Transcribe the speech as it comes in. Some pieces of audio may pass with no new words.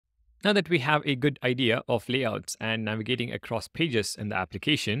Now that we have a good idea of layouts and navigating across pages in the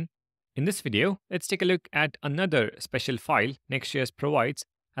application, in this video, let's take a look at another special file Next.js provides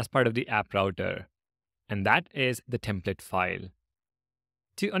as part of the app router, and that is the template file.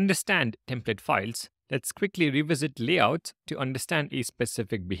 To understand template files, let's quickly revisit layouts to understand a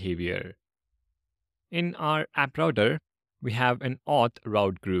specific behavior. In our app router, we have an auth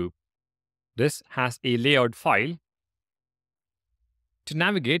route group. This has a layout file to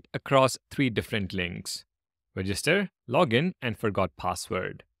navigate across three different links: register, login, and forgot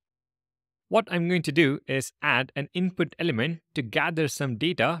password. What I'm going to do is add an input element to gather some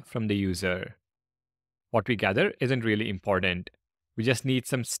data from the user. What we gather isn't really important. We just need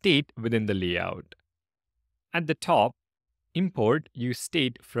some state within the layout. At the top, import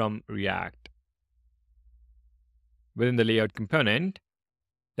useState from React. Within the layout component,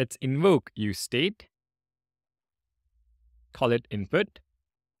 let's invoke useState, call it input.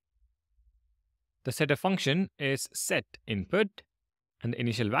 The setter function is setInput, and the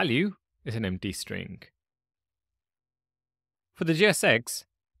initial value is an empty string. For the JSX,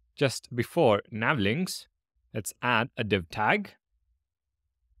 just before navlinks, let's add a div tag,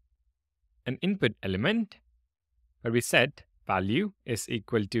 an input element, where we set value is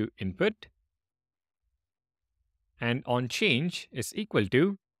equal to input, and onChange is equal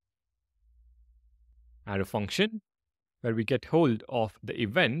to arrow function, where we get hold of the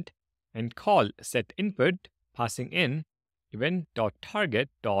event and call setInput, passing in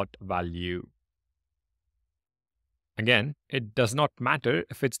event.target.value. Again, it does not matter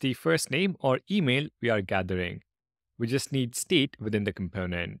if it's the first name or email we are gathering. We just need state within the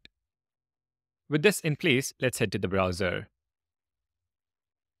component. With this in place, let's head to the browser.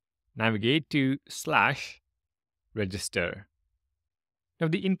 Navigate to /register. Now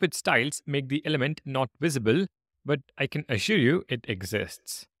the input styles make the element not visible, but I can assure you it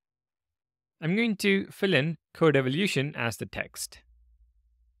exists. I'm going to fill in codevolution as the text.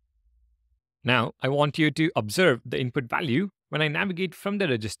 Now I want you to observe the input value when I navigate from the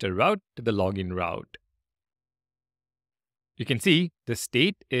register route to the login route. You can see the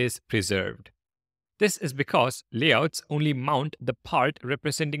state is preserved. This is because layouts only mount the part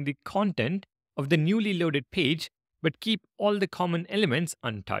representing the content of the newly loaded page, but keep all the common elements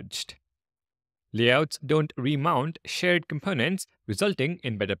untouched. Layouts don't remount shared components, resulting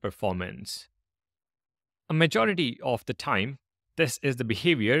in better performance. A majority of the time, this is the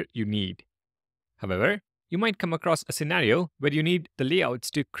behavior you need. However, you might come across a scenario where you need the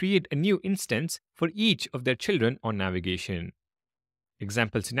layouts to create a new instance for each of their children on navigation.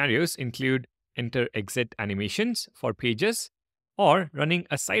 Example scenarios include enter-exit animations for pages, or running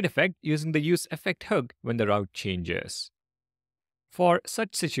a side effect using the useEffect hook when the route changes. For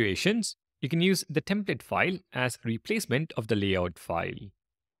such situations, you can use the template file as replacement of the layout file.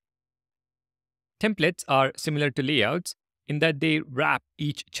 Templates are similar to layouts in that they wrap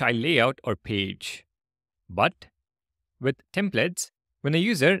each child layout or page. But with templates, when a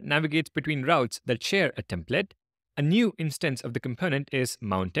user navigates between routes that share a template, a new instance of the component is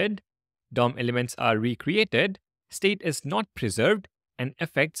mounted, DOM elements are recreated, state is not preserved, and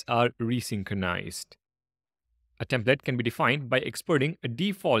effects are resynchronized. A template can be defined by exporting a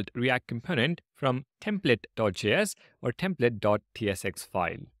default React component from template.js or template.tsx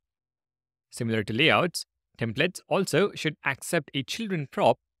file. Similar to layouts, templates also should accept a children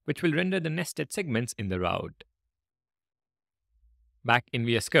prop, which will render the nested segments in the route. Back in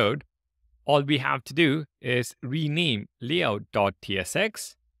VS Code, all we have to do is rename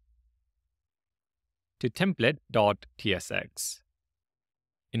layout.tsx to template.tsx.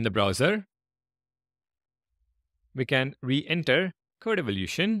 In the browser, we can re-enter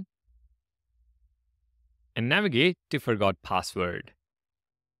codevolution and navigate to forgot password.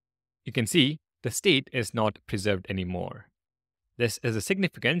 You can see the state is not preserved anymore. This is the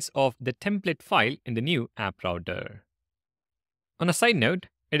significance of the template file in the new app router. On a side note,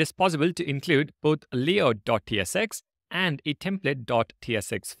 it is possible to include both a layout.tsx and a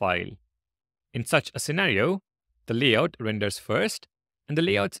template.tsx file. In such a scenario, the layout renders first, and the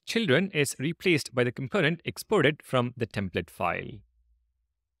layout's children is replaced by the component exported from the template file.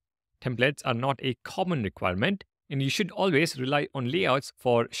 Templates are not a common requirement, and you should always rely on layouts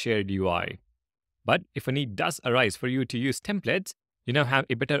for shared UI. But if a need does arise for you to use templates, you now have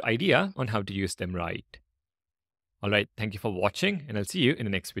a better idea on how to use them right. Alright, thank you for watching, and I'll see you in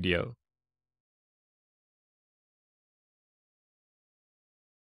the next video.